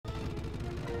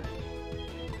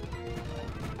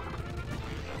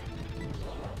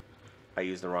I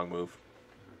used the wrong move.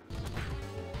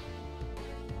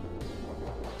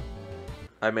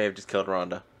 I may have just killed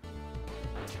Rhonda.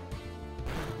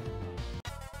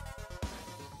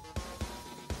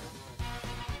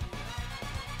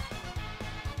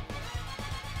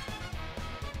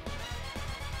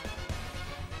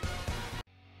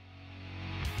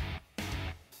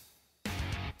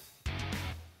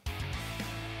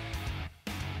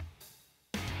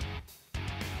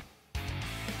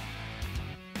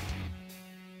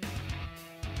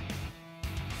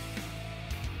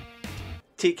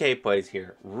 TK Plays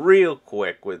here, real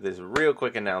quick with this real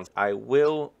quick announcement. I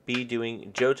will be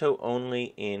doing Johto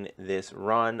only in this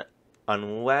run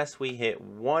unless we hit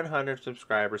 100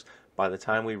 subscribers by the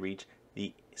time we reach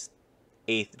the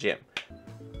 8th gym.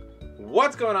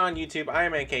 What's going on YouTube? I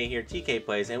am NK here, TK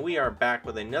Plays, and we are back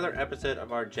with another episode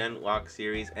of our GenLocke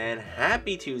series. And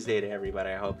happy Tuesday to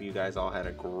everybody. I hope you guys all had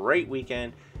a great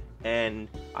weekend, and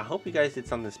I hope you guys did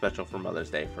something special for Mother's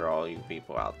Day for all you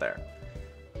people out there.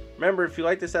 Remember, if you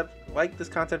like this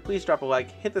content, please drop a like,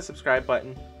 hit the subscribe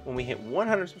button. When we hit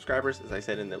 100 subscribers, as I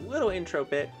said in the little intro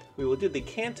bit, we will do the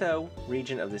Kanto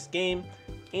region of this game,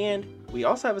 and we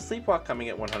also have a sleepwalk coming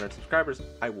at 100 subscribers.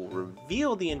 I will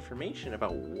reveal the information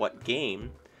about what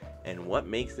game and what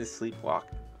makes this sleepwalk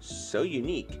so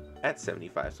unique at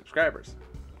 75 subscribers.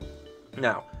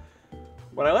 Now,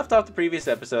 when I left off the previous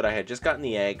episode, I had just gotten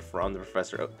the egg from the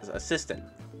professor's assistant.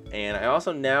 And I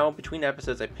also now, between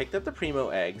episodes, I picked up the Primo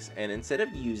eggs, and instead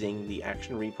of using the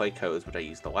action replay codes, which I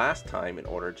used the last time in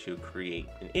order to create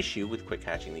an issue with quick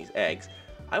hatching these eggs,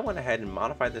 I went ahead and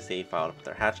modified the save file to put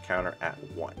their hatch counter at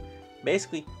 1.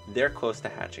 Basically, they're close to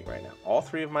hatching right now. All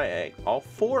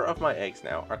 4 of my eggs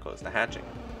now are close to hatching.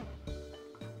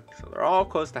 So they're all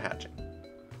close to hatching.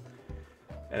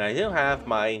 And I do have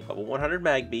my level 100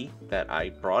 Magby that I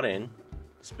brought in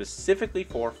specifically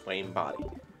for Flame Body.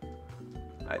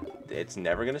 It's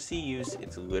never going to see use.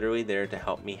 It's literally there to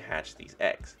help me hatch these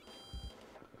eggs.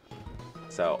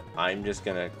 So I'm just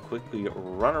going to quickly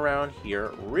run around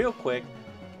here real quick,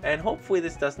 and hopefully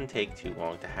this doesn't take too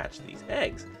long to hatch these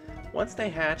eggs. Once they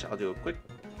hatch, I'll do a quick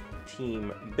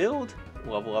team build,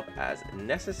 level up as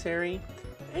necessary,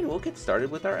 and we'll get started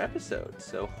with our episode.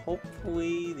 So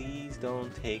hopefully these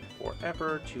don't take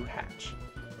forever to hatch,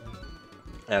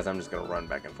 as I'm just going to run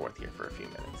back and forth here for a few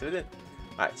minutes.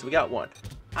 Alright, so we got one.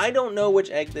 I don't know which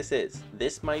egg this is.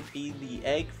 This might be the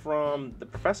egg from the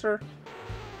professor.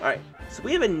 Alright, so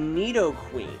we have a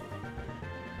Nidoqueen.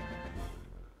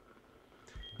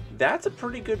 That's a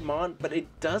pretty good mon, but it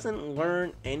doesn't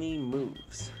learn any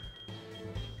moves.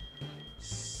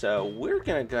 So we're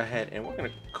going to go ahead and we're going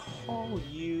to call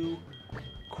you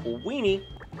Queenie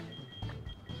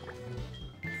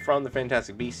from the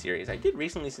Fantastic Beasts series. I did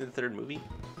recently see the 3rd movie.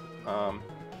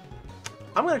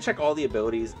 I'm going to check all the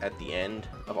abilities at the end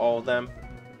of all of them,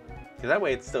 because that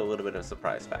way it's still a little bit of a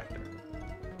surprise factor.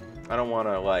 I don't want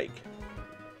to, like...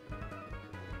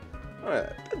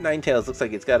 Ninetales looks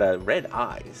like it's got red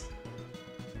eyes.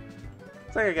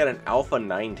 Looks like I got an Alpha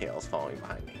Ninetales following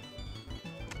behind me.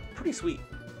 Pretty sweet.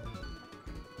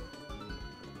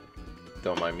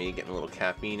 Don't mind me getting a little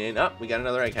caffeine in. Oh, we got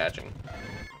another egg hatching.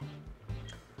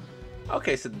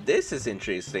 Okay, so this is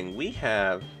interesting. We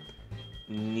have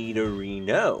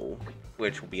Nidorino,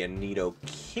 which will be a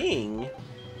Nidoking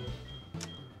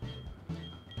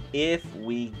if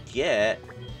we get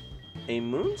a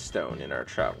Moonstone in our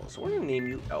travels. So we're going to name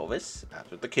you Elvis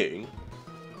after the king.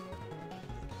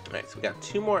 Alright, so we got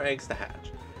 2 more eggs to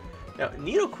hatch. Now,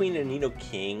 Nidoqueen and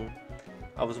Nidoking,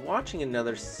 I was watching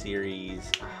another series.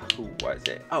 Who was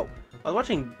it? Oh, I was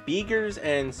watching Beegers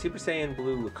and Super Saiyan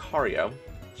Blue Lucario.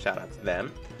 Shout out to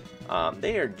them.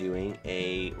 They are doing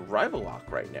a rival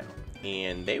lock right now,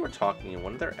 and they were talking in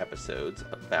one of their episodes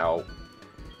about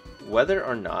whether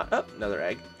or not, another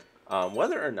egg,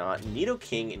 whether or not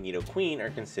Nidoking and Nidoqueen are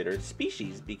considered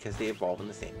species because they evolve in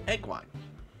the same egg line.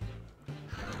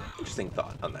 Interesting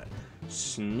thought on that.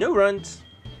 Snowrunt.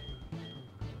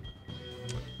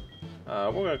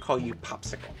 We're going to call you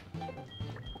Popsicle.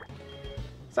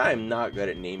 So I am not good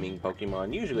at naming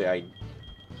Pokemon. Usually I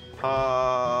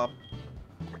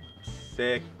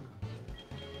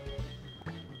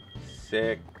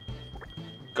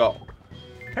go.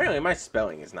 Apparently my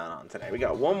spelling is not on today. We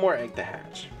got 1 more egg to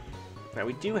hatch. Now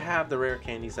we do have the rare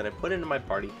candies that I put into my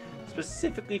party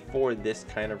specifically for this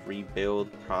kind of rebuild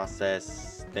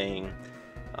process thing,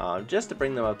 just to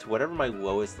bring them up to whatever my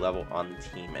lowest level on the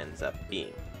team ends up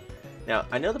being. Now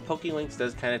I know the Pokelinks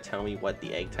does kind of tell me what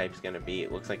the egg type is going to be.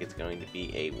 It looks like it's going to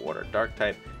be a water dark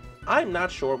type. I'm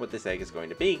not sure what this egg is going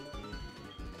to be.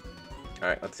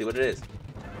 Alright, let's see what it is.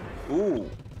 Ooh,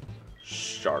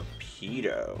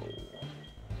 Sharpedo.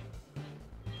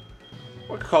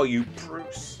 We'll call you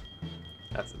Bruce.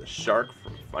 That's the shark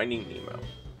from Finding Nemo.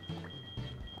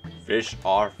 Fish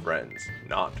are friends,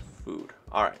 not food.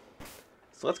 Alright.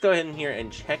 So let's go ahead in here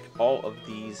and check all of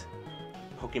these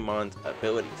Pokemon's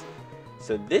abilities.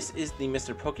 So this is the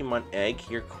Mr. Pokemon Egg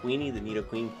here. Queenie, the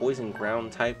Nidoqueen, Poison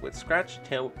Ground type with Scratch,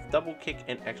 Tail, Double Kick,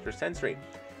 and Extra Sensory.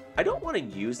 I don't want to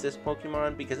use this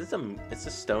Pokemon because it's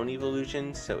a Stone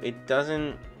evolution, so it's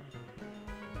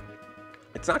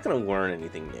not going to learn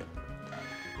anything new.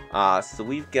 So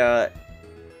we've got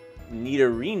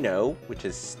Nidorino, which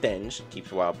is Stench,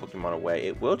 keeps wild Pokemon away.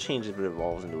 It will change if it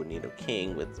evolves into a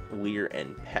Nidoking with Leer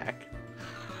and Peck.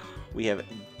 We have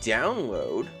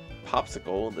Download,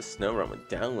 Popsicle, the Snow Run with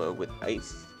Download with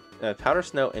Ice, Powder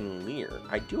Snow, and Leer.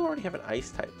 I do already have an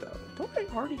Ice type though. Don't I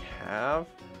already have?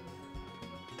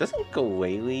 Doesn't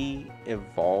Glalie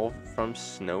evolve from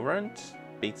Snorunt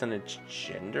based on its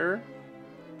gender?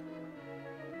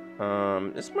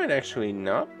 This might actually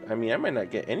not. I mean, I might not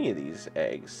get any of these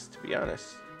eggs, to be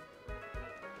honest.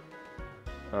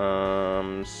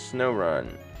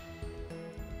 Snorunt.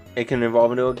 It can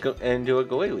evolve into a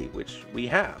Glalie, which we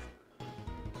have.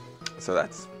 So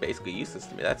that's basically useless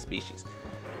to me, that species.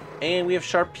 And we have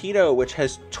Sharpedo, which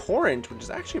has Torrent, which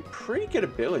is actually a pretty good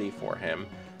ability for him.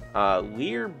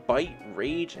 Leer, Bite,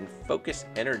 Rage, and Focus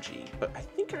Energy. But I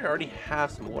think I already have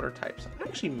some water types. I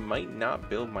actually might not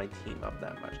build my team up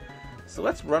that much. So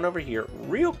let's run over here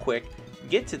real quick,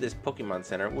 get to this Pokemon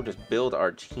Center. We'll just build our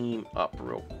team up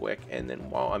real quick. And then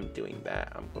while I'm doing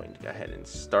that, I'm going to go ahead and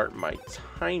start my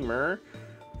timer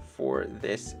for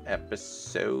this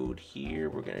episode here.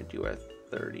 We're going to do a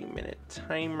 30-minute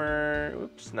timer.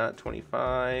 Oops, not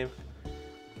 25.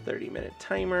 30-minute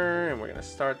timer, and we're gonna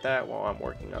start that while I'm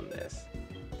working on this.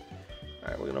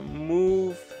 Alright, we're gonna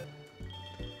move.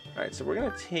 Alright, so we're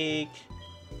gonna take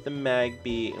the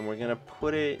Magby and we're gonna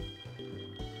put it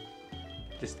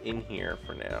just in here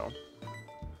for now.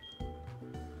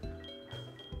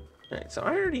 Alright, so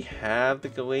I already have the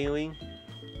Glalie.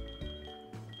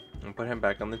 I'll put him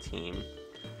back on the team.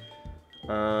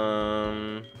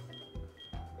 I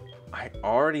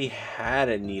already had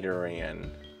a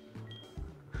Nidoran.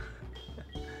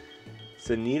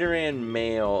 So Nidoran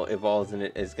male evolves and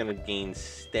it is going to gain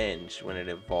Stench when it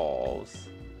evolves.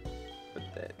 But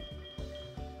that.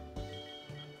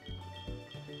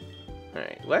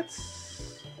 Alright, let's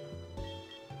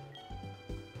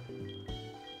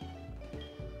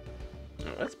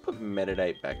put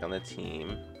Meditite back on the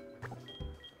team.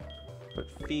 Put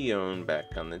Fion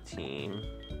back on the team.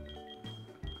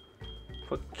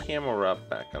 Put Camelrupt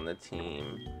back on the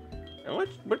team. And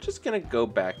we're just going to go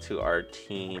back to our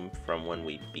team from when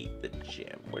we beat the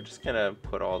gym. We're just going to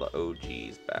put all the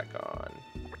OGs back on.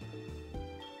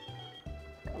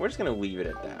 We're just going to leave it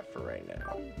at that for right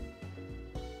now.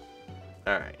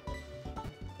 Alright.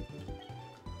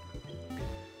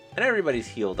 And everybody's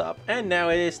healed up. And now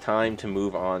it is time to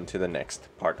move on to the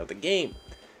next part of the game.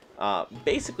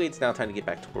 Basically, it's now time to get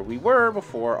back to where we were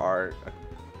before our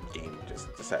game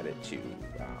just decided to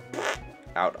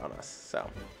out on us. So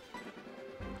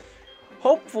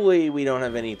hopefully we don't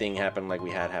have anything happen like we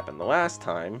had happen the last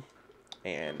time,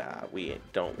 and we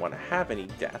don't want to have any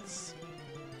deaths.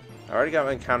 I already got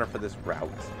my encounter for this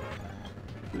route.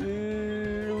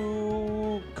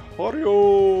 Riolu.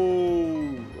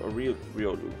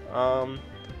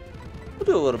 We'll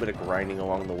do a little bit of grinding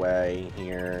along the way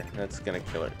here. That's gonna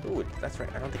kill it. Ooh, that's right.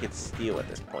 I don't think it's steel at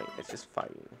this point. It's just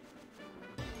fighting.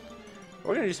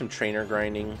 We're gonna do some trainer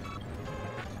grinding.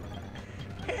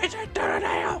 It's a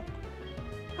Totodile!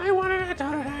 I want a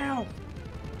Totodile!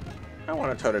 I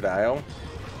want a Totodile.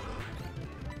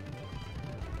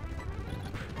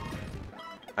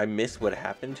 I miss what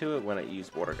happened to it when I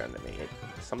used Water Gun to me.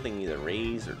 Something either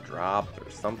raised or dropped or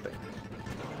something.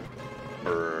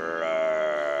 Blastoise.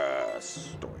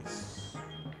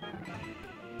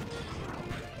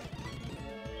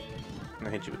 I'm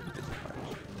gonna hit you with this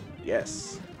punch.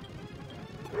 Yes.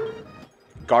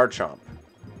 Garchomp.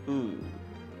 Ooh.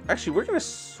 Actually, we're gonna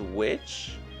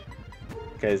switch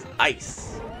because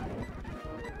ice.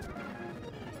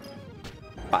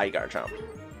 Bye, Garchomp.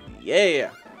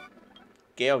 Yeah.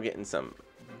 Gale getting some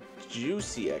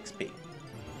juicy XP.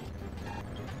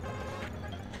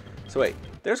 So wait,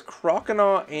 there's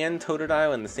Croconaw and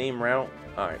Totodile in the same route.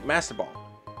 All right, Master Ball,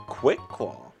 Quick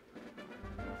Claw.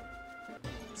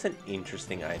 It's an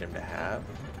interesting item to have.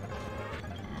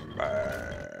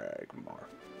 Magmar.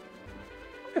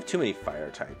 I have too many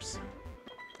fire types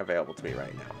available to me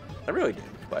right now. I really do,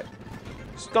 but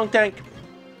Skunk Tank.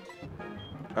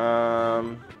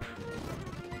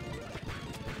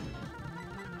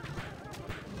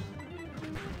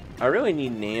 I really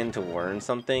need Nan to learn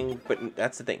something, but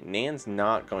that's the thing. Nan's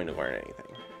not going to learn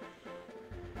anything.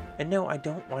 And no, I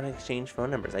don't want to exchange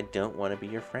phone numbers. I don't want to be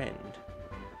your friend.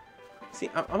 See,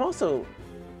 I'm also,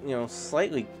 you know,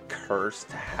 slightly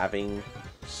cursed having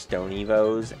Stone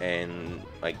Evos and,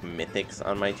 like, Mythics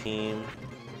on my team.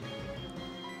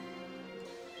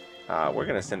 We're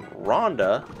going to send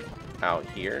Rhonda out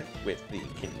here with the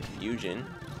Confusion.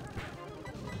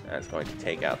 That's going to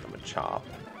take out the Machop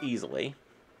easily.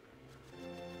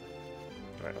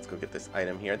 Alright, let's go get this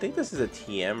item here. I think this is a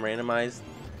TM randomized.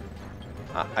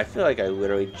 I feel like I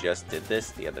literally just did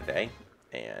this the other day.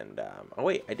 And, oh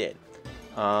wait, I did.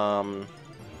 I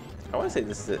want to say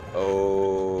this is it.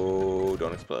 Oh,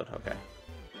 don't explode. Okay.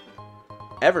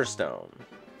 Everstone.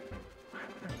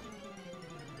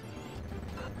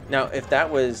 Now, if that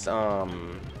was,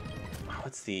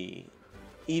 what's the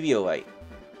Eviolite?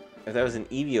 If that was an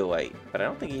Eviolite, but I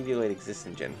don't think Eviolite exists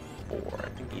in Gen 4. I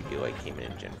think Eviolite came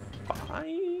in Gen 5.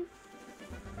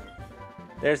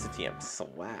 There's the TM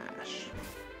Slash.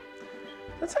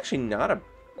 That's actually not a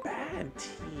bad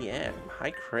TM.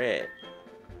 High crit.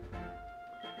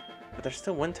 But there's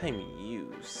still one-time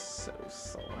use, so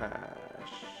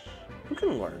Slash. Who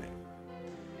can learn it?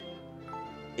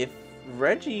 If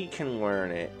Reggie can learn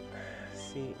it,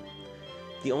 see,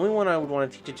 the only one I would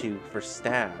want to teach it to for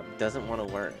Stab doesn't want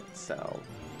to learn it, so.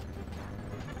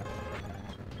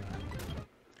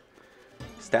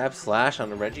 Stab Slash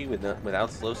on a Reggie without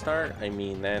slow start? I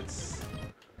mean, that's,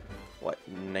 what,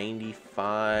 90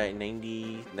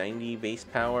 base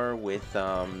power with,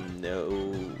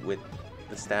 with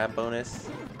the stab bonus.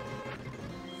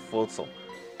 Floatzel.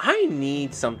 I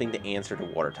need something to answer to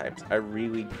water types. I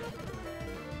really...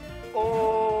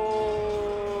 Oh,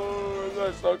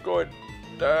 that's not good.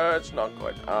 That's not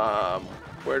good.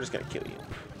 We're just gonna kill you.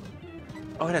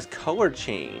 Oh, it has color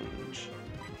change.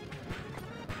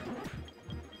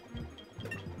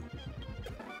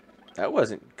 That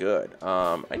wasn't good.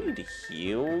 I need to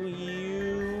heal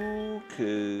you,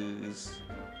 cause...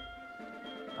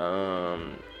 Oh,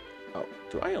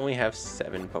 do I only have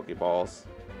 7 Pokeballs?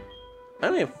 I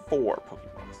only have 4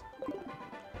 Pokeballs. How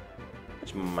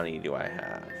much money do I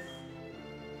have?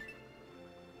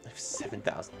 I have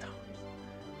 $7,000.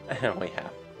 I only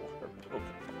have 4 Pokeballs.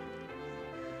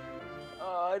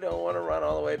 Oh, I don't want to run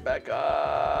all the way back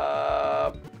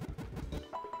up.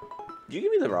 You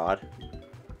give me the rod.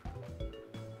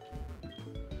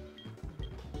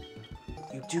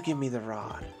 You do give me the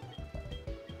rod.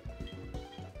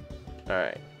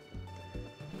 Alright.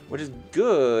 Which is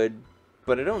good,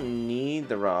 but I don't need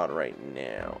the rod right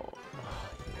now.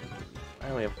 I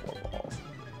only have 4 balls.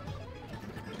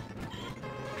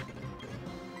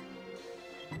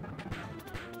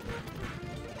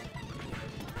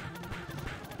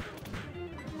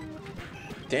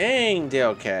 Dang,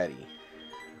 Dale Caddy.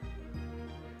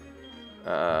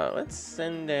 Let's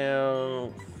send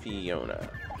down Fiona.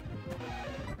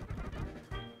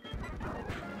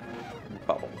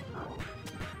 Bubble.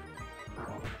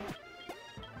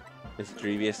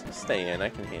 Mischievous, stay in. I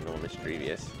can handle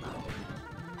Mischievous.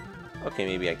 Okay,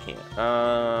 maybe I can't.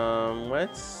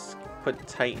 Let's put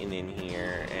Titan in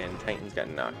here, and Titan's got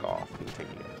knockoff.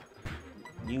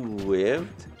 You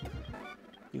lived?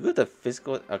 You lived a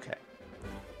physical... Okay.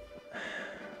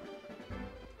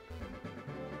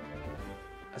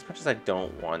 As much as I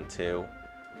don't want to,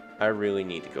 I really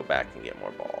need to go back and get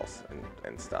more balls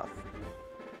and stuff.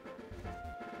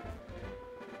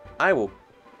 I will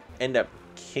end up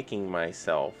kicking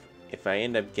myself if I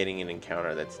end up getting an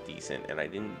encounter that's decent and I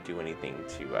didn't do anything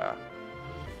to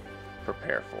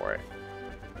prepare for it.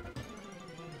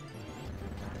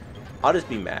 I'll just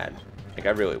be mad. Like,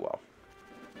 I really will.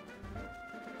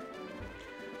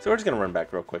 So we're just going to run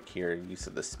back real quick here. Use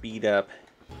of the speed up.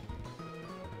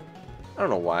 I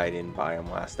don't know why I didn't buy them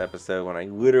last episode when I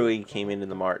literally came into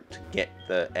the mart to get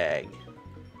the egg.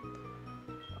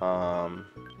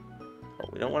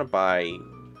 But we don't want to buy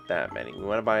that many. We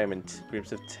want to buy them in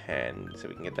groups of 10 so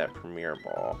we can get that premier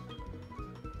ball.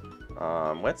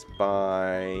 Let's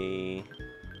buy a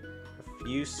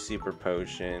few super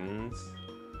potions.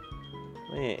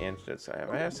 How many antidotes do I have?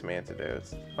 I have some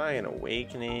antidotes. Let's buy an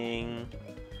awakening.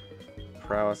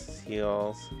 Paralysis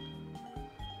heals.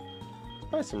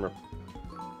 Let's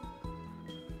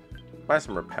buy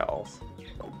some repels.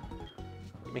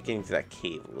 Make getting to that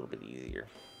cave a little bit easier.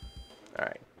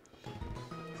 Alright.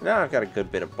 So now I've got a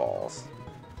good bit of balls.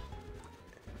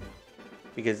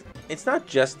 Because it's not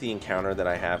just the encounter that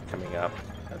I have coming up.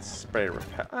 Let's spray a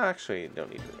repel. Actually, don't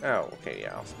need to. Oh, okay,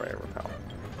 yeah, I'll spray a repel.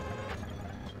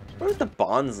 Where was the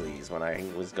Bonsleys when I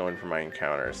was going for my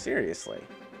encounter? Seriously.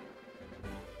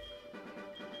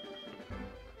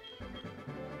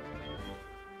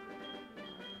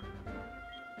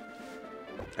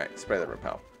 Alright, spray the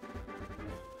repel.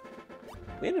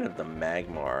 We ended up the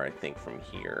Magmar, I think, from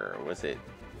here. Or was it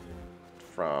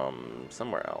from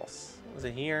somewhere else? Was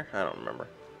it here? I don't remember.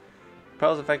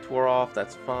 Repel's effect wore off.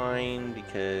 That's fine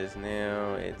because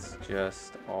now it's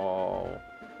just all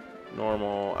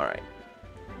normal. Alright.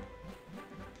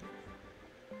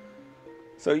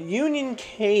 So, Union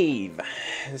Cave.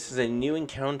 This is a new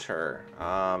encounter.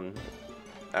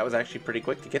 That was actually pretty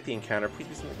quick to get the encounter. Please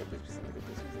be something good. Please be something good. Please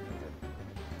be something good.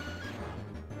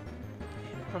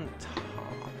 On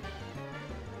top.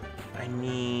 I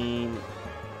mean,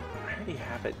 I already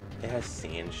have it. It has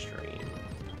Sandstream.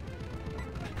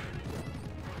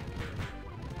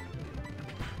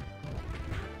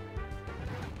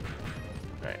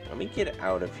 Alright, let me get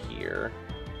out of here.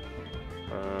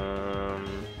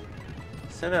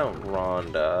 Send out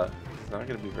Rhonda. It's not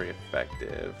going to be very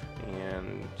effective.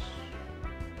 And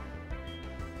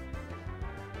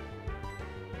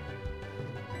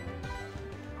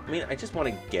I mean, I just want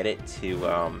to get it to,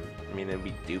 I mean, it'll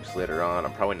be dupes later on.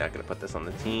 I'm probably not going to put this on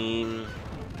the team.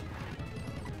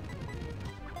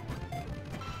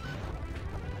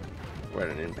 We're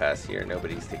at an impasse here.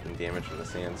 Nobody's taking damage from the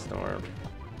Sandstorm.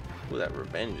 Ooh, that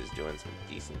Revenge is doing some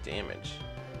decent damage.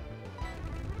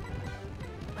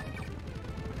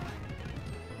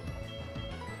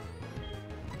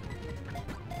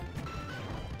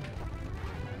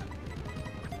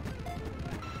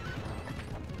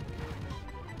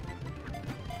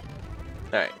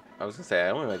 Alright, I was gonna say, I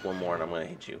only like one more and I'm gonna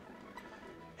hit you.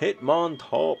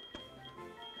 Hitmontop!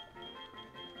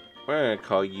 We're gonna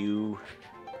call you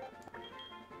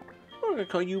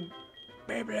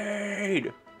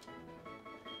Beyblade!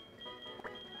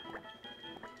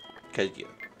 Because you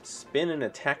spin and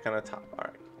attack on a top.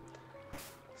 Alright.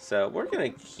 So we're gonna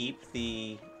keep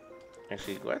the...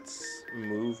 Actually, let's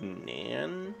move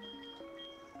Nan.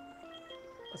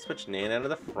 Let's switch Nan out of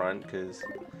the front because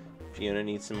Fiona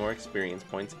needs some more experience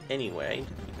points anyway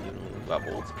to keep evenly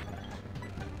leveled.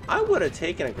 I would have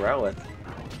taken a Growlithe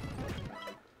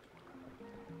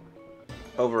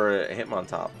over a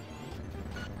Hitmontop.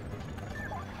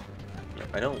 No,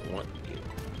 I don't want you.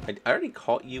 I already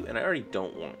caught you, and I already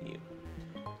don't want you.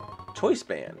 Choice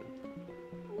Band.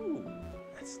 Ooh,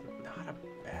 that's not a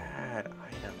bad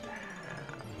item to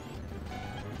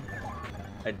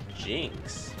have. A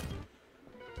Jinx.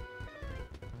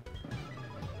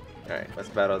 Alright, let's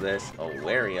battle this. A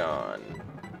Larion.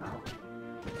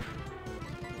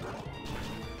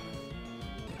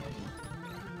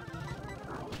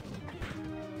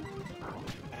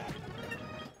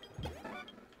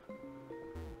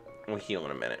 We'll heal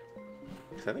in a minute.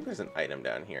 Because I think there's an item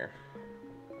down here.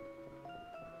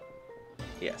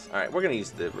 Yes. Alright, we're going to use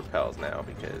the repels now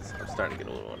because I'm starting to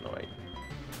get a little annoyed.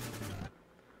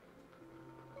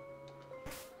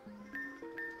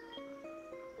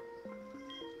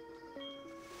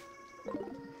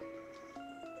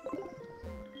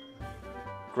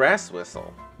 Grass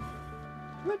Whistle.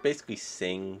 Doesn't that basically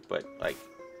sing, but like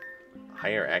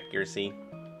higher accuracy?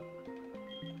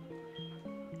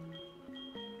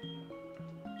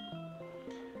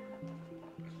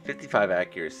 .55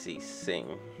 accuracy,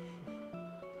 sing.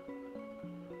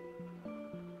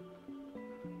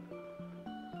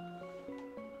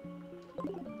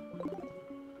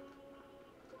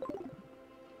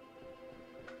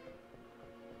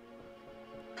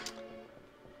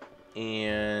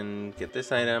 And get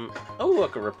this item. Oh,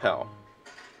 look, a repel.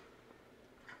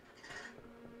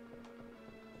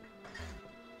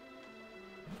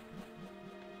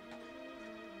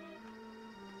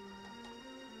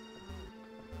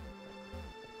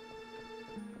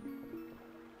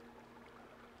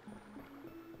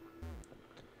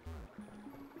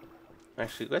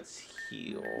 Actually, let's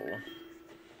heal.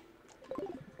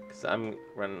 Because I'm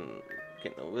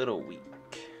getting a little weak.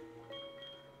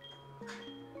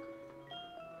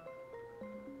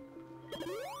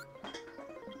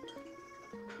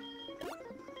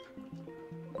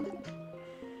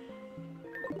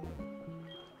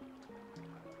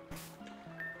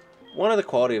 One of the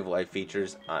quality of life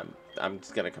features, I'm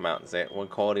just gonna come out and say it. One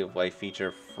quality of life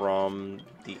feature from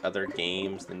the other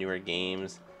games, the newer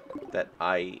games, that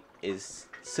is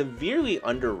severely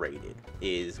underrated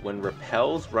is when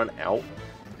repels run out,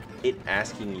 it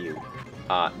asking you,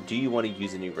 do you want to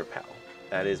use a new repel?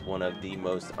 That is one of the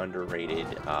most underrated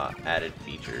added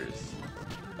features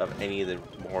of any of the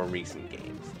more recent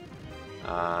games.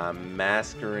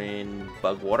 Mascarin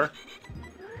Bug Water.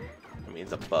 I mean,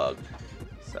 it's a bug.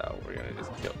 So we're gonna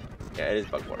just kill. Yeah, it is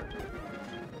bug water.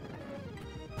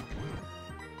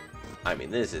 I mean,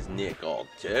 this is Nick all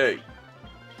day.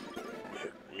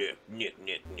 Nick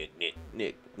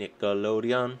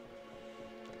Nickelodeon.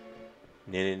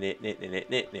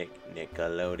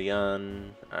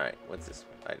 Nickelodeon. Alright, what's this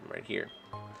item right here?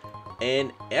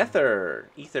 An ether.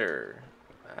 Ether.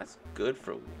 That's good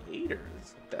for later.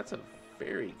 That's a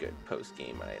very good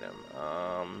post-game item.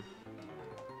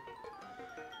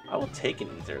 I will take an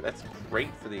ether. That's great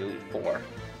for the Elite Four.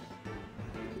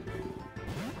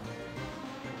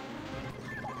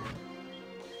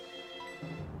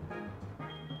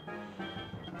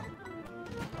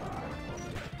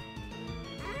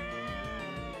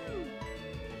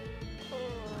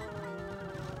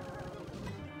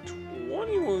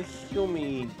 Will heal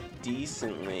me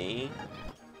decently.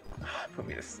 Put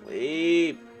me to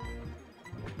sleep.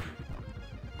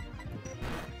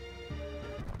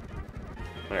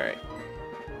 Alright.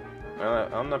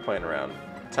 I'm not playing around.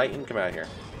 Titan, come out here.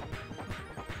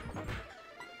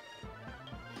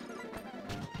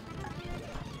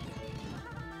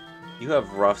 You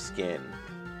have rough skin.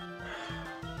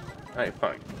 Alright,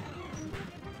 fine.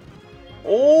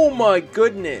 Oh my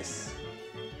goodness!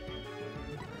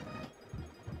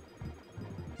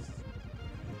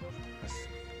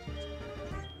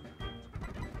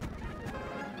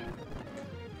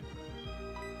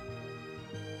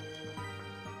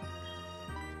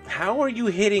 How are you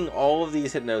hitting all of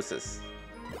these hypnosis?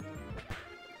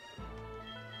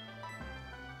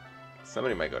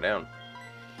 Somebody might go down.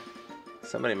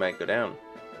 Somebody might go down.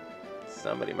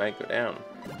 Somebody might go down.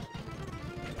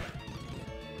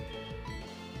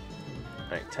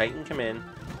 Alright, Titan, come in.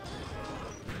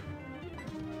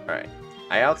 Alright,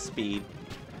 I outspeed.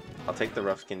 I'll take the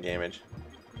rough skin damage.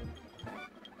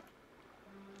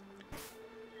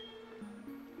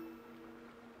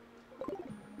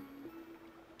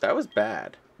 That was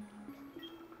bad.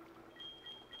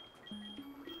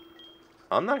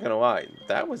 I'm not gonna lie,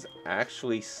 that was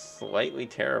actually slightly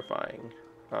terrifying.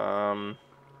 I'm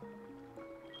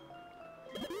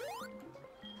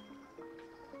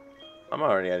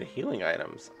already out of healing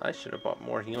items. I should have bought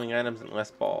more healing items and less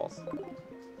balls.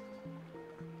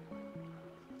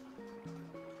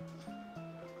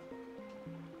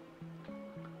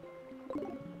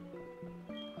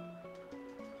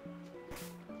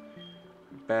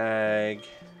 Bag.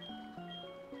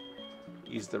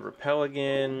 Use the repel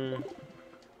again.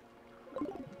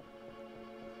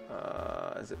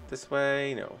 Is it this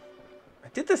way? No. I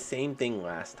did the same thing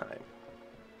last time.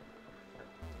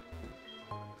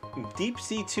 Deep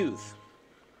sea tooth.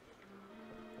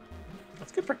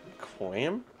 That's good for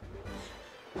clam.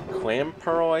 Clam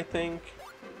pearl, I think.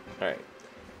 Alright.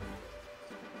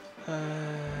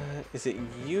 Is it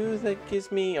you that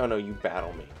gives me? Oh no, you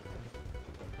battle me.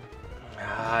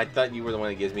 I thought you were the one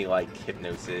that gives me like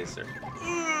hypnosis or.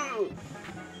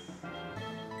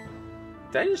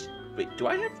 Did I just wait? Do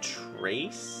I have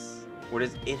trace, or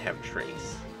does it have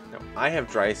trace? No, I have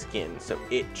dry skin, so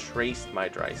it traced my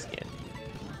dry skin.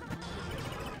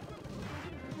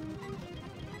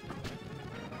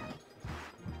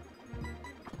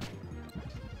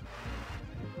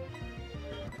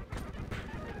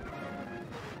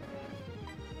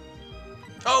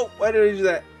 Oh, why did I do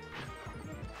that?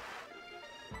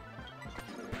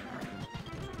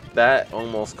 That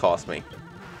almost cost me.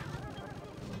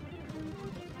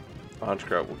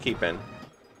 Honchcrow, we'll keep in.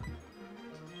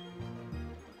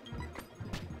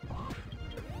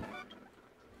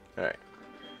 Alright.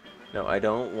 No, I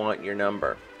don't want your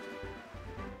number.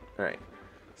 Alright.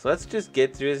 So let's just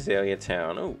get through Azalea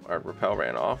Town. Oh, our repel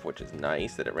ran off, which is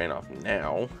nice that it ran off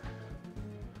now.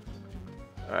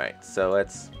 Alright, so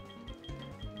let's...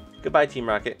 Goodbye, Team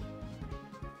Rocket.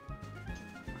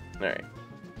 Alright.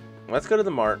 Let's go to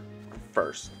the mart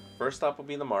first. First stop will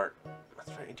be the mart. That's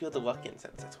right, I do have the luck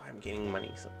incense. That's why I'm gaining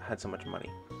money. So I had so much money.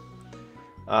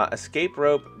 Escape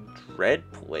rope, dread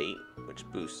plate, which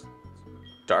boosts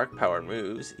dark power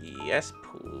moves. Yes,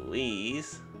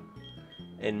 please.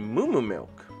 And moo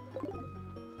milk.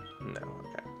 No,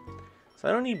 okay. So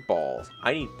I don't need balls.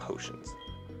 I need potions.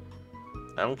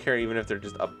 I don't care even if they're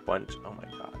just a bunch. Oh my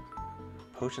god.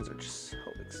 Potions are just so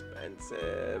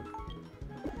expensive.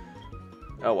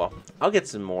 Oh well, I'll get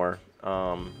some more.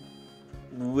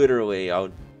 Literally,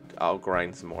 I'll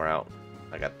grind some more out.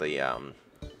 I got the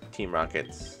Team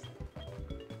Rockets.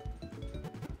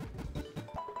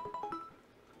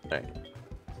 Alright.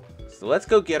 So let's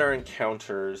go get our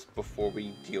encounters before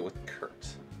we deal with Kurt.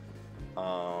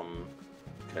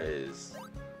 Because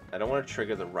I don't want to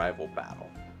trigger the rival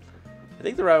battle. I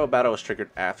think the rival battle is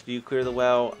triggered after you clear the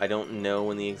well. I don't know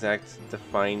when the exact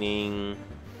defining...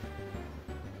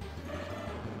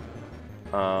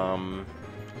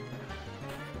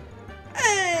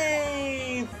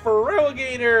 Hey!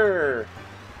 Feraligator!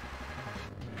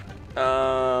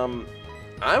 I'm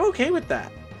okay with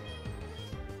that.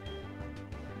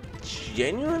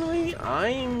 genuinely,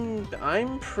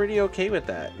 I'm pretty okay with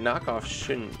that. Knockoff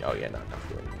shouldn't. Oh yeah, knockoff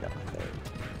doing nothing.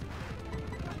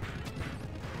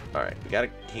 All right, he got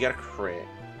a crit.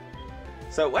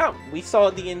 So wow, we saw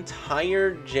the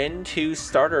entire Gen 2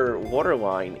 starter water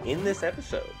line in this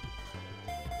episode.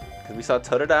 Because we saw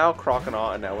Totodile,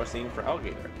 Crocodile, and now we're seeing for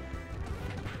Alligator.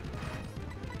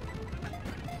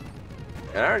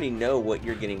 And I already know what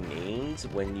you're getting named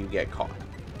when you get caught.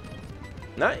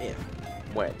 Not if,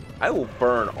 when. I will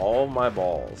burn all my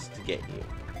balls to get you.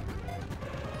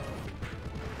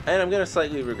 And I'm going to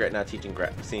slightly regret not teaching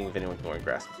seeing if anyone can learn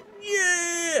grass.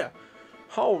 Yeah!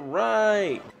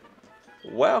 Alright!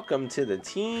 Welcome to the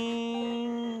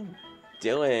team,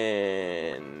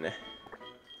 Dylan.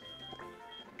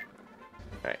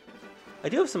 Alright. I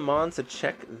do have some mons to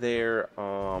check their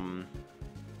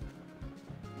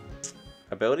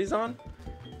abilities on.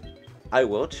 I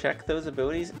will check those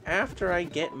abilities after I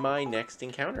get my next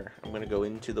encounter. I'm going to go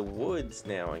into the woods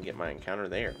now and get my encounter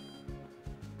there.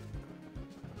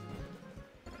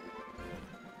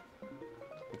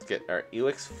 Let's get our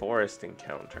Ilex Forest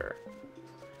encounter.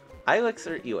 Ilex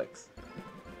or Ilex?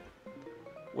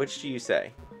 Which do you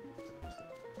say?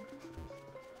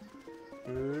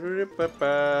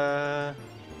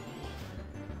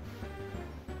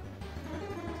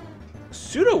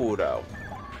 Sudowoodo.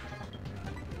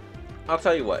 I'll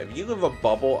tell you what, if you leave a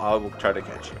bubble, I will try to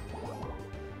catch you.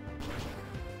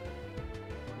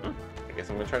 I guess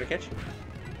I'm gonna try to catch you.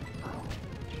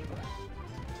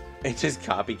 It just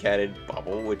copycatted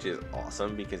bubble, which is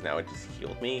awesome because now it just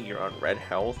healed me. You're on red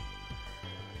health.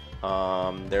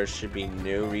 There should be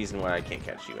no reason why I can't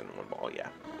catch you in one ball, yeah.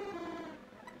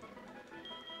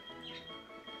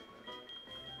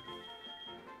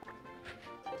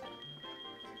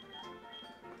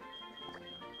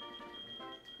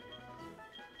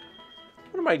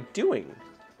 What am I doing?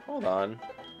 Hold on.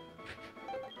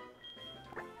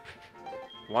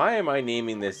 Why am I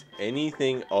naming this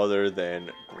anything other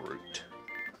than Groot?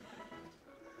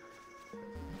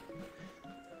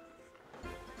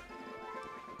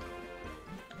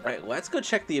 Alright, let's go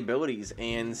check the abilities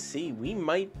and see. We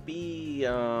might be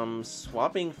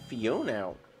swapping Fiona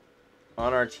out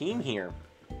on our team here.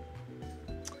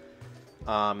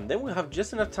 Then we'll have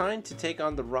just enough time to take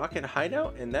on the Rocket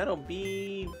Hideout, and that'll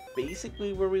be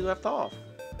basically where we left off.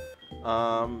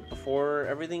 Before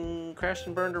everything crashed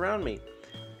and burned around me.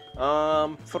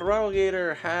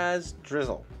 Alligator has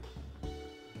Drizzle.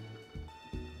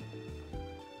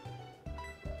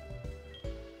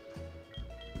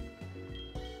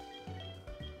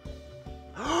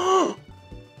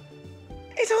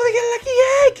 It's only a lucky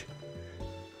egg!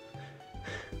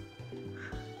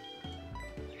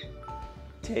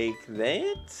 Take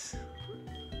that.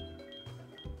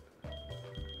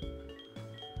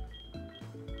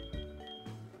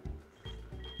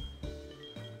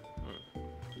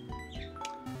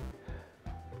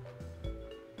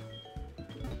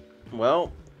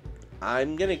 Well,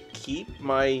 I'm gonna keep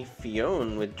my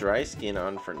Fiona with dry skin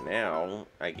on for now,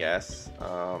 I guess.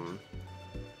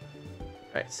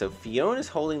 Alright, so Fiona is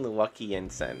holding the Lucky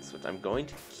Incense, which I'm going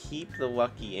to keep the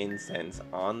Lucky Incense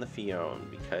on the Fiona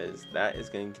because that is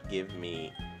going to give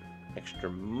me extra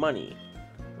money.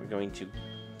 We're going to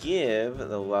give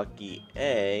the Lucky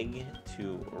Egg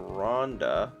to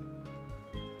Rhonda,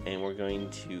 and we're going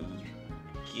to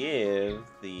give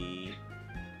the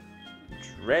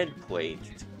Dread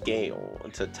Plate to Gale,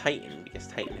 to Titan, because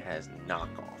Titan has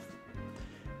knockoff.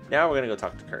 Now we're going to go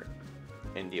talk to Kurt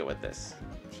and deal with this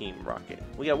Team Rocket.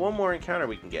 We got one more encounter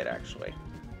we can get, actually.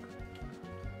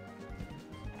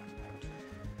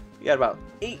 We got about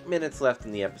 8 minutes left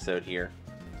in the episode here.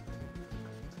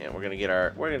 And we're gonna get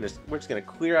our we're just gonna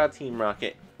clear out Team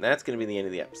Rocket, and that's gonna be the end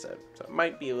of the episode. So it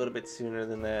might be a little bit sooner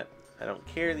than that. I don't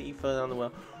care that you fell on the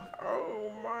well.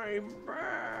 Oh, my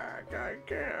back, I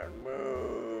can't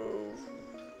move.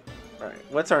 Alright,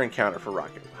 what's our encounter for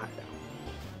Rocket Hideout?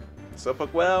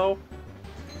 Slowpoke Well.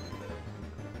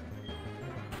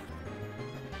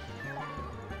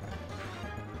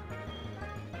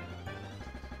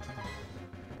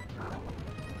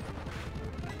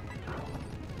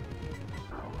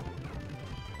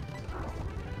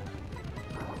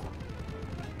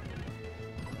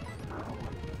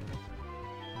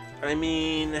 I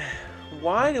mean,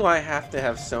 why do I have to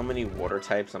have so many water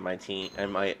types on my team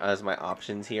and as my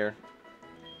options here?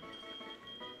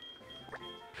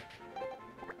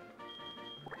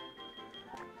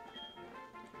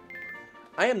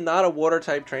 I am not a water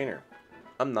type trainer.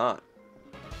 I'm not.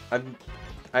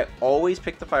 I always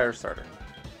pick the fire starter.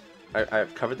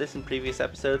 I've covered this in previous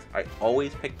episodes. I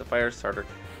always pick the fire starter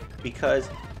because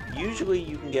Usually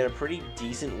you can get a pretty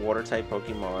decent water-type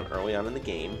Pokemon early on in the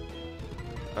game.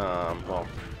 Well,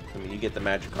 I mean, you get the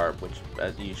Magikarp, which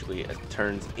usually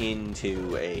turns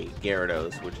into a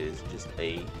Gyarados, which is just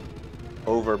a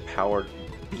overpowered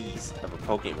beast of a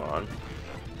Pokemon.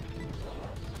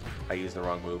 I used the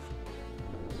wrong move.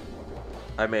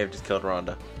 I may have just killed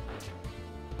Rhonda.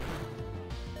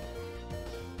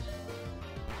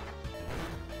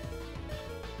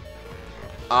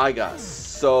 I got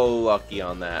so lucky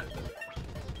on that.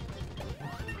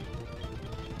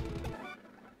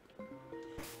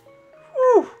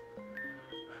 Whew.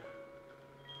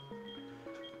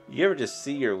 You ever just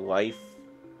see your life,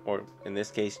 or in this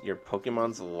case, your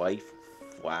Pokemon's life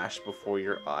flash before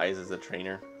your eyes as a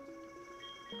trainer?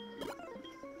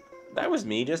 That was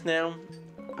me just now.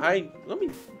 Let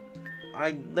me.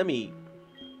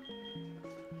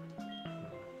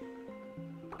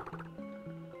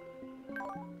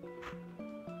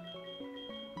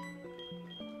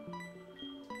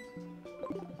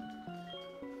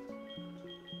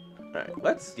 Alright,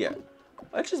 let's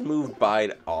just move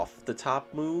Bide off the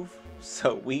top move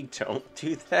so we don't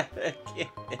do that again.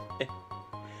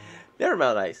 Never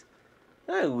mind, nice.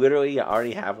 I literally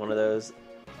already have one of those.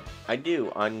 I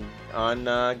do on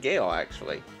Gale,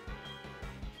 actually.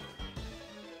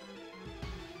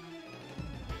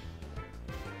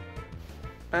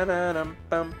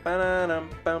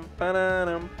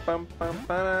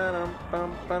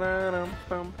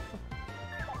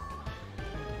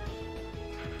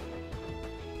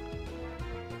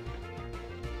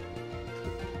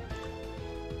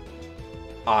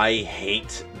 I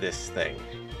hate this thing.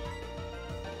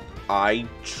 I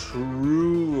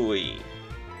truly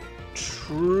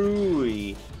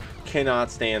cannot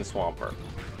stand Swampert.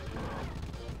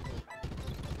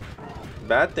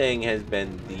 That thing has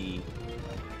been the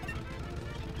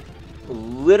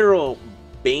literal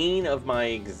bane of my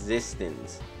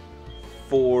existence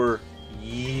for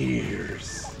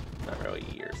years. Not really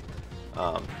years.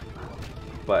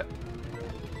 But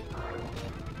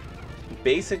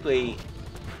basically,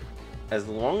 as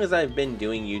long as I've been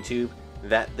doing YouTube,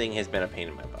 that thing has been a pain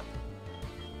in my butt.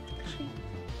 Actually,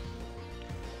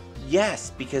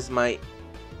 yes, because my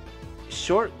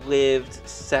short-lived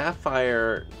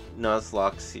Sapphire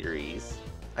Nuzlocke series,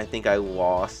 I think I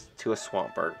lost to a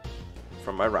Swampert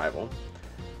from my rival.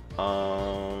 What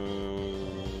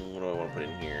do I want to put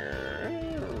in here?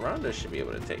 Rhonda should be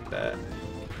able to take that.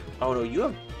 Oh no, you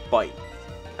have Bite,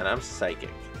 and I'm Psychic.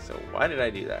 So why did I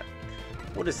do that?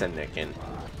 We'll just send Nick in.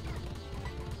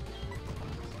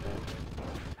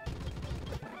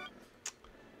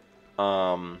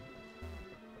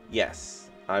 Yes,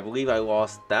 I believe I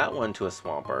lost that one to a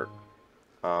Swampert.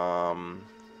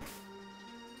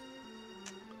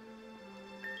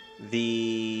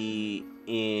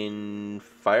 In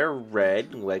Fire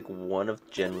Red, like one of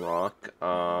GenLocke,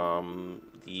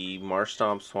 the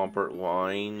Marshtomp Swampert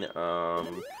line,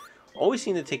 always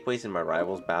seemed to take place in my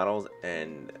rival's battles,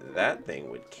 and that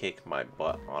thing would kick my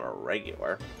butt on a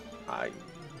regular.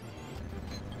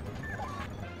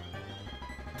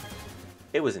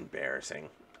 It was embarrassing.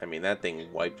 I mean, that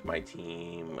thing wiped my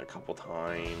team a couple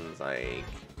times. Like,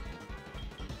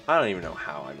 I don't even know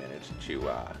how I managed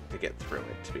to get through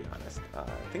it, to be honest. I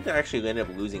think I actually ended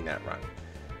up losing that run.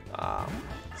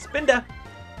 Spinda!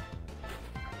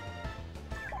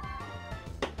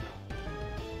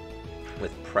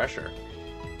 With pressure.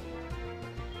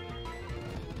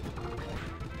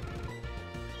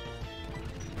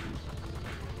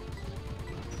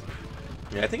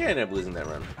 Yeah, I think I ended up losing that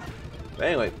run. But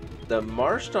anyway, the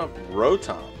Marshtomp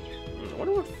Rotom. I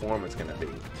wonder what form it's going to be.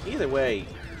 Either way,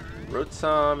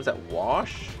 Rotom, is that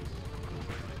Wash?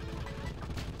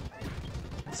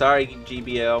 Sorry,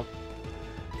 GBL.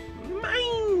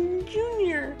 Mine,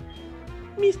 Junior.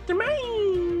 Mr.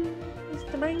 Mine.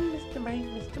 Mr. Mine, Mr. Mine,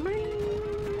 Mr. Mine.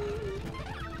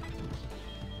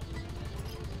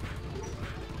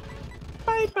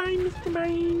 Bye-bye, Mr.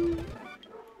 Mine.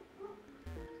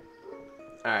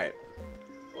 Alright.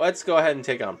 Let's go ahead and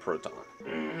take on Proton.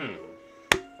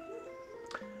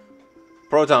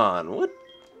 Proton, what?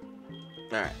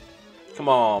 Alright. Come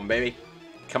on, baby.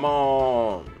 Come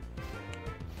on.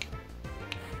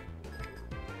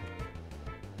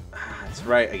 That's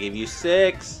right, I gave you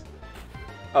 6.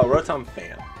 Oh, Rotom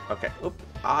fan. Okay. Oop.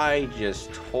 I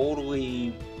just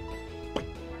totally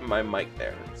my mic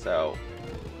there. So,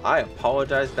 I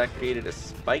apologize if that created a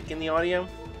spike in the audio.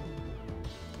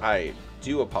 I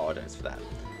do apologize for that.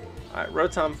 Alright,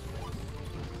 Rotom.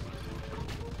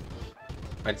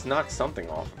 I just knocked something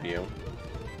off of you.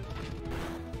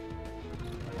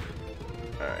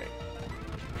 Alright.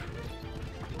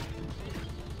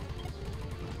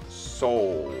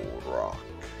 Soul Rock.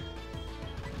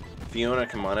 Fiona,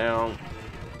 come on out.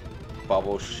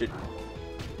 Bubble should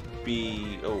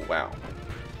be... Oh, wow.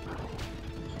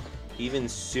 Even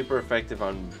super effective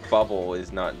on Bubble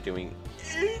is not doing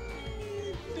anything.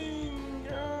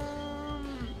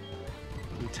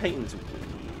 Titan's weak.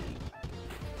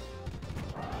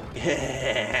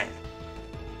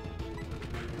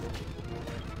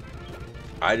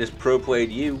 I just pro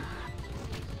played you.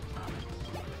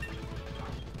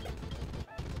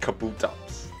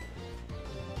 Kabutops.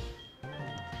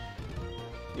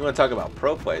 You want to talk about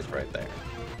pro plays right there.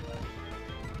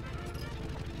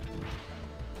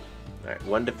 Alright,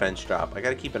 one defense drop. I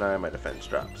gotta keep an eye on my defense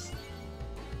drops.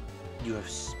 You have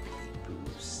speed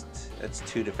boost. That's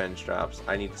 2 defense drops.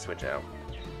 I need to switch out.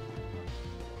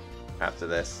 After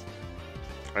this.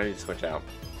 I need to switch out.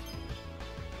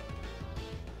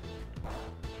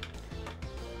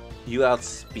 You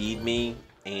outspeed me,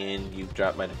 and you've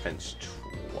dropped my defense twice.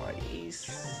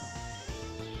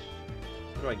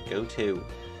 Where do I go to?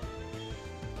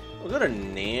 We'll go to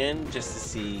Nan just to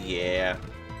see, yeah.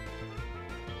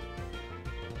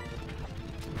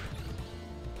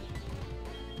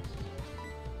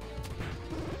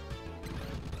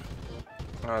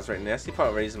 Oh, that's right. Nasty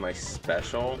Pot raises my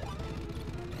special.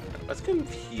 Let's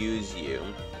confuse you.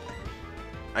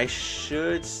 I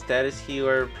should status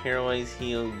healer, paralyze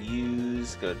heal,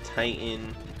 use, go to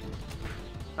Titan.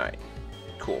 Alright,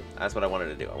 cool. That's what I wanted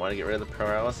to do. I want to get rid of the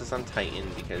paralysis on Titan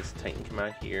because Titan come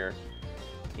out here.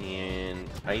 And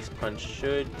Ice Punch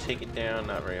should take it down.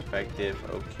 Not very effective.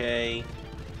 Okay.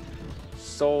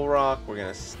 Soul Rock, we're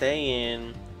going to stay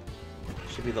in.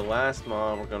 Should be the last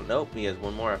mon. We're going to... Nope, he has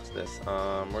one more after this.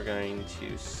 We're going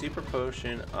to Super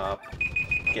Potion up.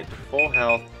 Get to full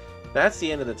health. That's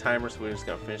the end of the timer, so we're just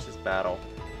going to finish this battle.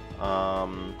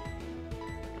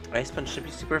 Ice Punch should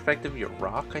be super effective. Your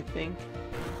Rock, I think.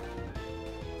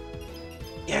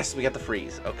 Yes, we got the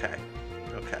freeze. Okay.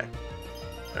 Okay.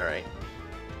 Alright.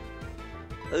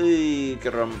 Hey,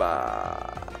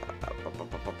 caramba.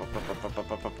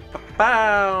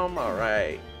 Bam!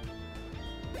 Alright.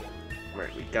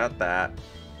 Alright, we got that.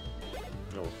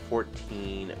 No,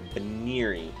 14.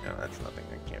 Baneri. No, that's nothing.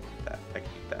 I can't beat that. I can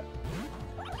beat that.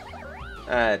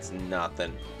 That's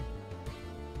nothing.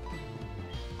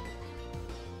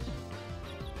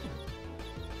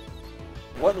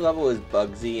 What level is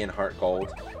Bugsy in Heart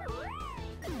Gold?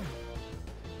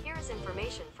 Here is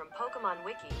information from Pokemon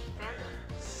Wiki. Fandom.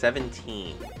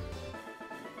 17.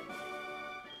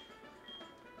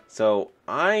 So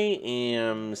I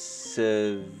am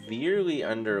severely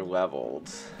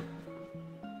underleveled.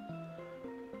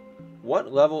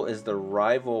 What level is the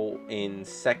rival in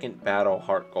second battle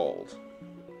Heart Gold?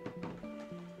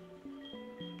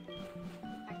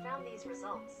 I found these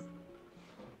results.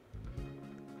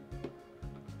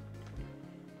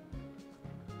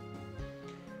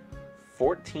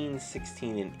 14,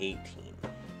 16, and 18.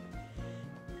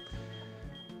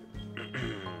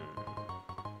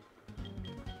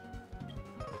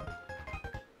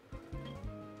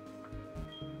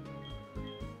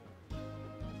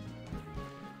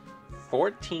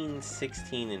 $14,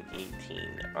 16, and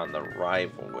 18 on the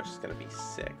rival, which is going to be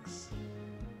 6.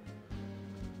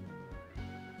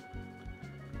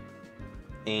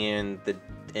 And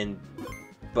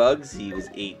Bugsy was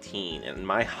 18, and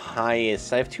my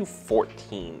highest, I have 2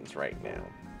 14s right now.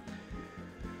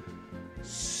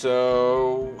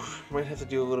 So, might have to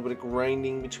do a little bit of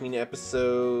grinding between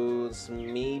episodes,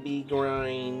 maybe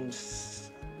grind,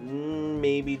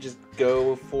 maybe just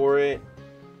go for it.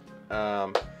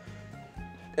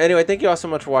 Anyway, thank you all so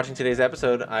much for watching today's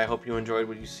episode. I hope you enjoyed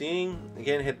what you're seeing.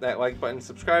 Again, hit that like button,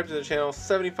 subscribe to the channel.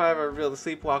 75, I reveal the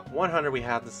sleep walk. 100, we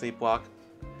have the sleep walk.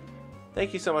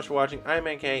 Thank you so much for watching. I'm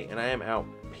NK, and I am out.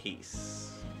 Peace.